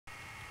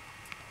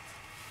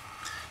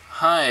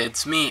Hi,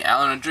 it's me,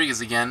 Alan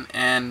Rodriguez again,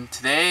 and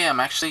today I'm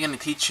actually going to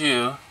teach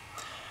you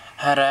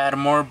how to add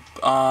more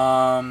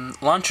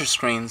launcher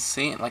screens.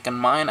 See, like on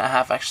mine I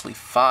have actually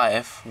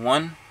 5.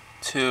 1,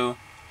 2,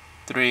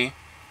 3,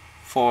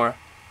 4,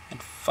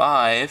 and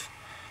 5.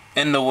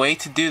 And the way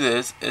to do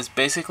this is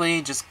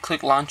basically just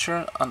click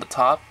launcher on the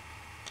top,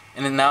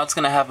 and then now it's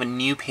going to have a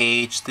new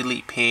page,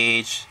 delete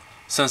page.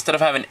 So instead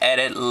of having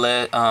edit,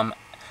 list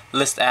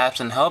apps,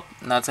 and help,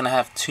 now it's going to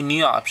have 2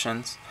 new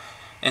options.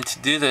 And to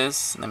do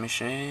this, let me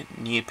show you,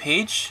 new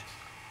page,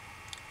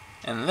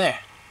 and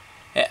there.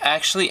 It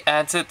actually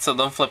adds it, so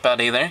don't flip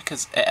out either,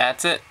 because it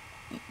adds it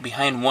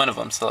behind one of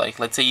them. So like,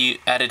 let's say you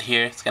add it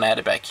here, it's going to add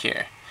it back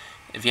here.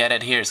 If you add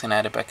it here, it's going to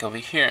add it back over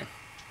here.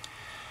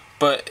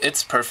 But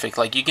it's perfect,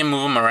 like you can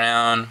move them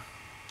around.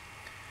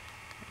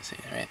 See,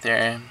 right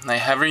there,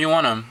 like however you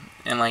want them.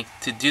 And like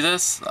to do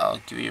this, I'll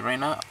give you right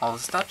now all the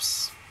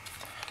steps.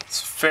 It's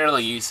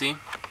fairly easy.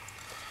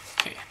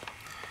 Okay,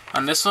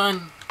 on this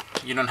one,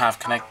 you don't have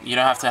to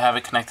have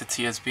it connected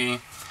to USB.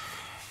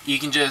 You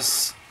can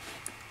just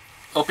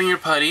open your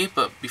PuTTY,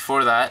 but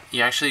before that,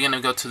 you're actually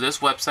gonna go to this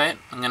website.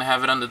 I'm gonna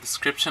have it on the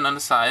description on the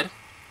side.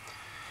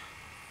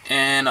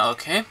 And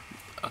okay,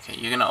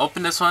 you're gonna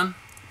open this one.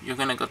 You're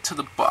gonna go to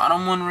the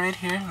bottom one right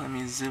here. Let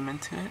me zoom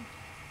into it.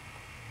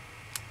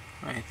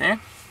 Right there.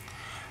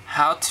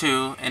 How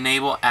to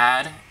enable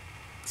add/remove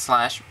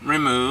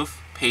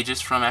pages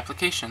from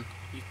application.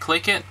 You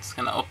click it. It's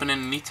gonna open in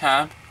a new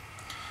tab.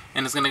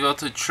 And it's going to go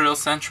to Trill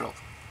Central.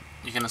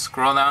 You're going to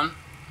scroll down,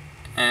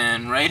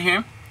 and right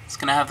here it's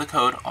going to have the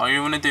code. All you're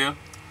going to do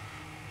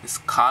is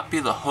copy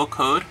the whole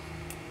code,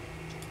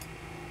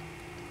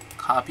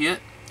 copy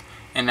it,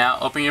 and now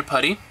open your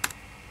PuTTY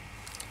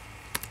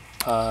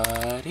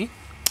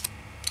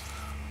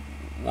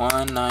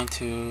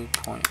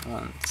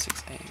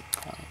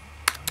 192.168.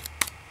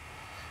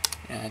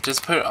 Yeah,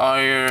 just put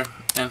all your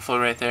info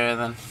right there,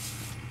 then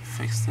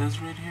fix this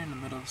right here in the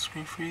middle of the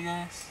screen for you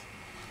guys.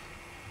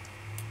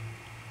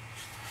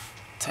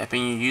 Type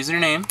in your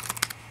username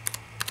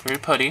for your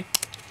PuTTY,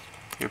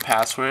 your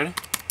password,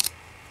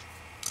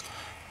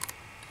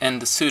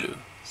 and the sudo.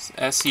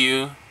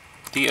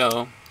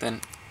 S-U-D-O,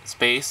 then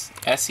space,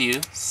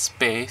 S-U,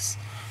 space,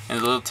 and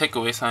a little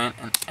takeaway sign,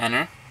 and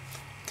enter.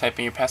 Type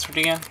in your password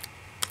again.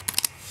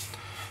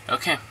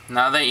 Okay,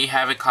 now that you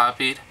have it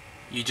copied,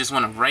 you just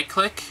want to right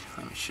click.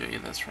 Let me show you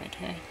this right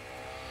here.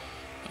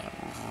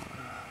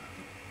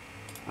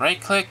 Right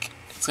click,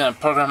 it's going to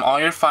program all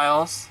your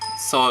files,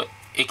 so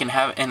it can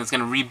have, and it's going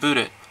to reboot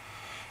it.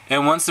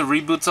 And once the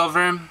reboot's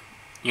over,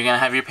 you're going to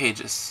have your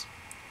pages.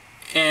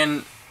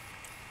 And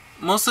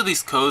most of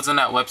these codes on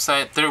that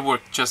website, they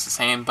work just the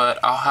same, but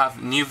I'll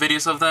have new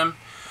videos of them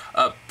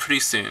up pretty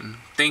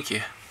soon. Thank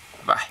you.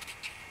 Bye.